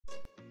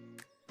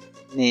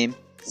Name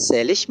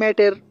Salish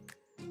matter.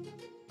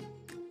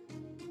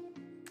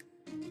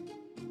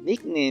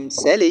 Nickname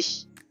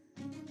Salish.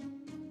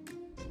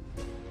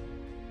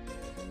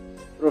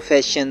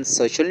 Profession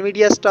social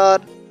media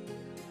star.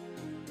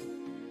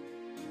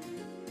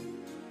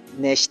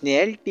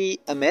 Nationality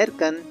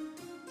American.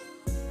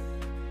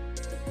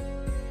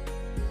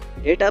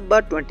 Date of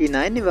birth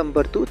 29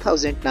 November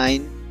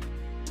 2009.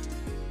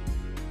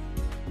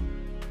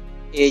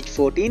 Age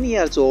 14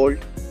 years old.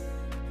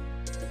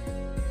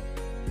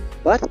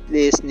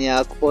 Birthplace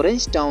Newark,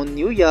 Orangetown,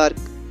 New York.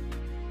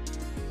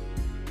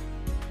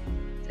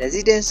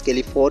 Residence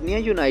California,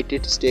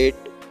 United States.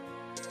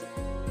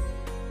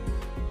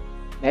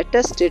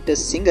 Marital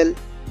status single.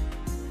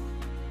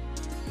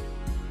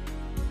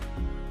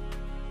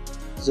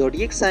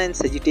 Zodiac sign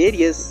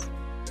Sagittarius.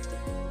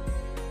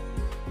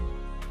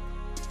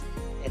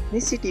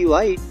 Ethnicity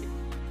white.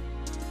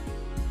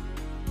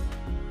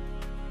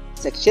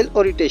 Sexual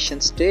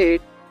orientation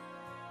straight.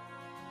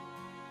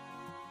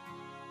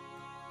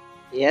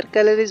 Hair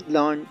color is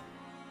blonde.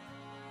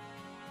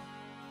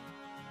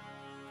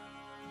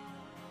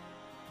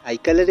 Eye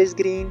color is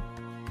green.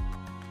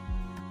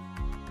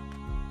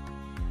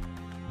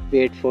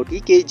 Weight 40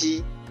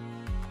 kg.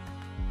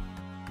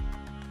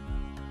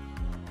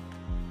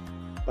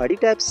 Body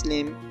type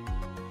slim.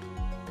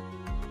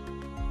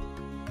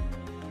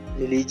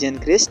 Religion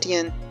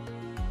Christian.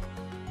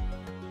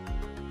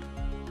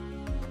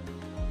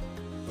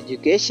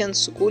 Education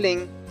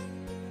schooling.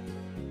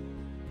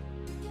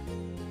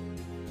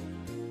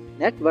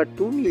 Net worth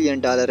 $2 million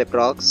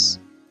approx.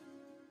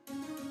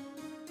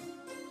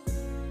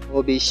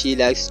 Hobby she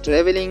likes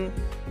traveling,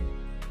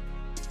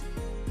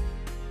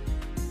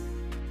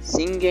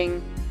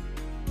 singing.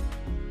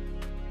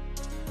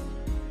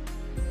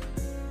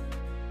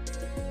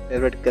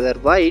 Favorite color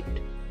white.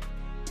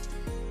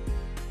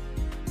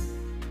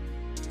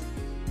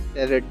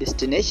 Favorite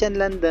destination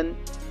London.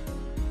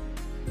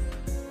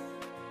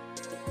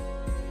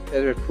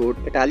 Favorite food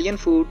Italian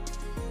food.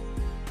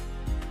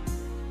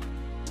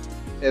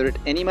 Favorite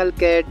animal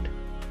cat.